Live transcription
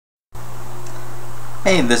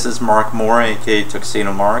Hey, this is Mark Moore, aka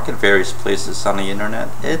Tuxedo Mark, at various places on the internet.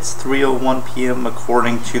 It's 3:01 p.m.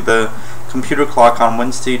 according to the computer clock on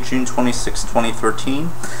Wednesday, June 26, 2013.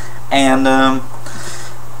 And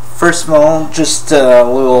first of all, just a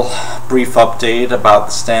little brief update about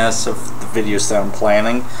the status of the videos that I'm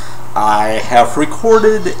planning. I have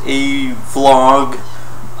recorded a vlog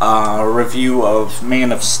review of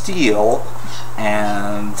Man of Steel,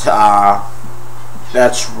 and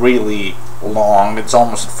that's really long. It's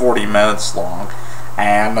almost 40 minutes long,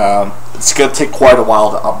 and it's going to take quite a while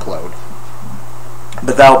to upload,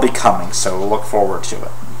 but that'll be coming, so look forward to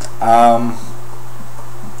it.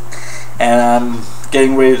 And I'm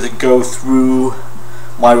getting ready to go through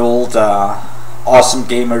my old Awesome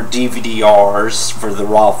Gamer DVDRs for the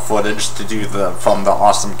raw footage to do from the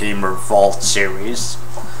Awesome Gamer Vault series.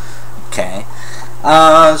 Okay,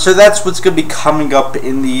 so that's what's going to be coming up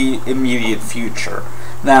in the immediate future.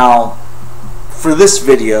 Now, for this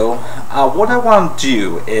video, what I want to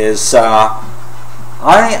do is I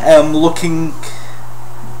am looking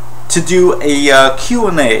to do a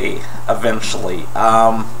Q&A eventually.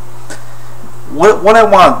 What I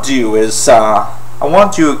want to do is I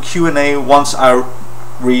want to do a Q&A once I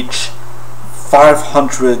reach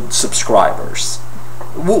 500 subscribers,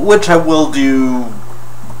 which I will do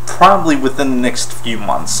probably within the next few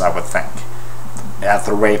months, I would think, at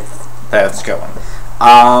the rate that it's going.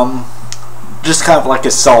 Just kind of like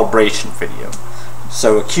a celebration video.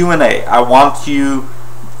 So a Q&A. I want you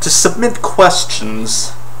to submit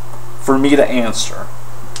questions for me to answer.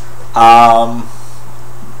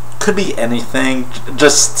 Could be anything,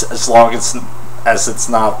 just as long as it's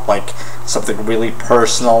not like something really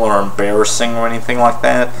personal or embarrassing or anything like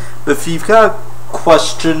that. But if you've got a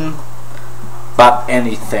question about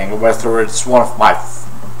anything, whether it's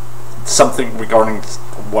something regarding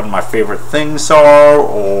what my favorite things are,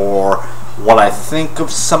 or what I think of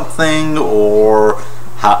something, or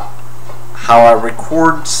how I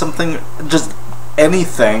record something, just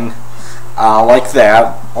anything like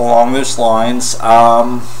that along those lines,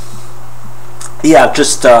 yeah,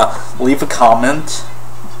 just leave a comment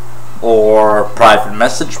or private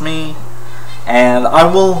message me, and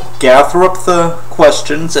I will gather up the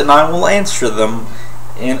questions and I will answer them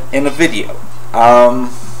in a video.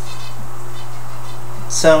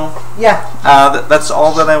 So yeah, that's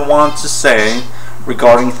all that I want to say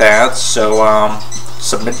regarding that. So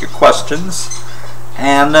submit your questions,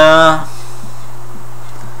 and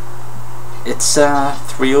it's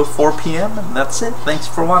 3:04 p.m. and that's it. Thanks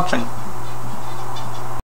for watching.